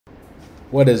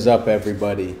What is up,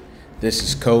 everybody? This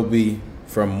is Kobe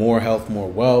from More Health, More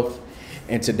Wealth,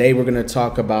 and today we're going to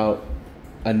talk about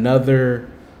another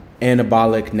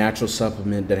anabolic natural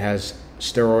supplement that has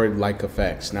steroid-like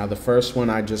effects. Now, the first one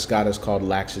I just got is called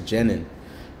Ecdysterone,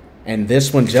 and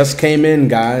this one just came in,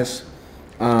 guys.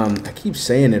 I keep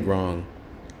saying it wrong.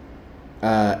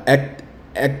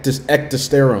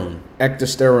 Ecdysterone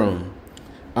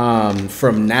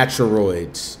from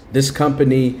Steroids. This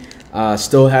company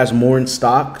still has more in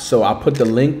stock, so I'll put the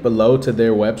link below to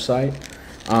their website.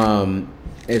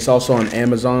 It's also on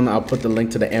Amazon. I'll put the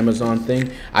link to the Amazon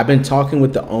thing. I've been talking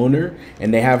with the owner,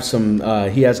 and they have some,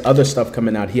 he has other stuff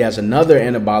coming out. He has another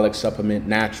anabolic supplement,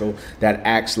 natural, that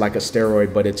acts like a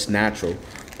steroid, but it's natural,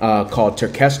 called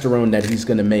Ecdysterone, that he's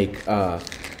going to make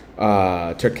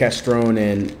Ecdysterone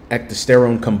and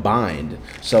Ecdysterone combined.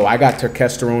 So I got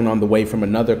Ecdysterone on the way from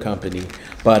another company,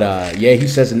 but yeah, he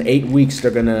says in 8 weeks they're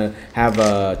gonna have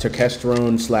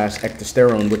Ecdysterone /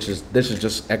 Ecdysterone, this is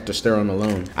just Ecdysterone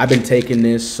alone. I've been taking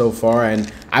this so far,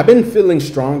 and I've been feeling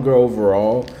stronger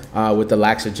overall with the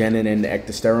Ecdysterone and the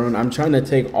Ecdysterone. I'm trying to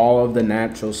take all of the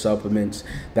natural supplements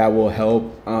that will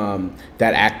help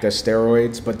that act as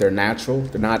steroids, but they're natural.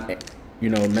 They're not, you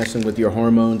know, messing with your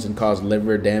hormones and cause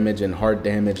liver damage and heart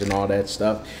damage and all that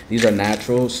stuff. These are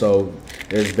natural, so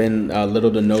there's been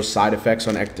little to no side effects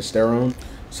on Ecdysterone.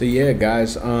 So yeah,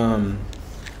 guys,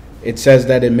 it says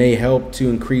that it may help to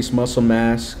increase muscle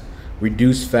mass,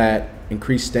 reduce fat,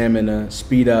 increase stamina,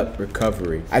 speed up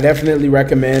recovery. I definitely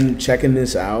recommend checking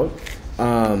this out.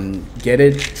 Get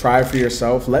it, try it for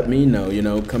yourself. Let me know, you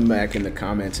know, come back in the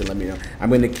comments and let me know. I'm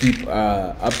going to keep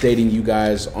updating you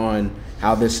guys on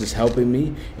how this is helping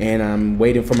me, and I'm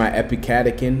waiting for my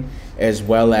epicatechin as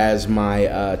well as my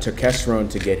Ecdysterone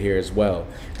to get here as well.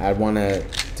 I want to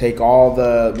take all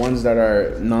the ones that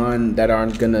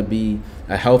aren't going to be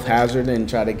a health hazard and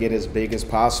try to get as big as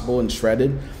possible and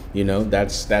shredded. You know,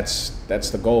 that's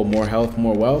the goal. More health,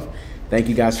 more wealth. Thank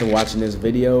you guys for watching this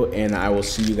video, and I will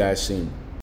see you guys soon.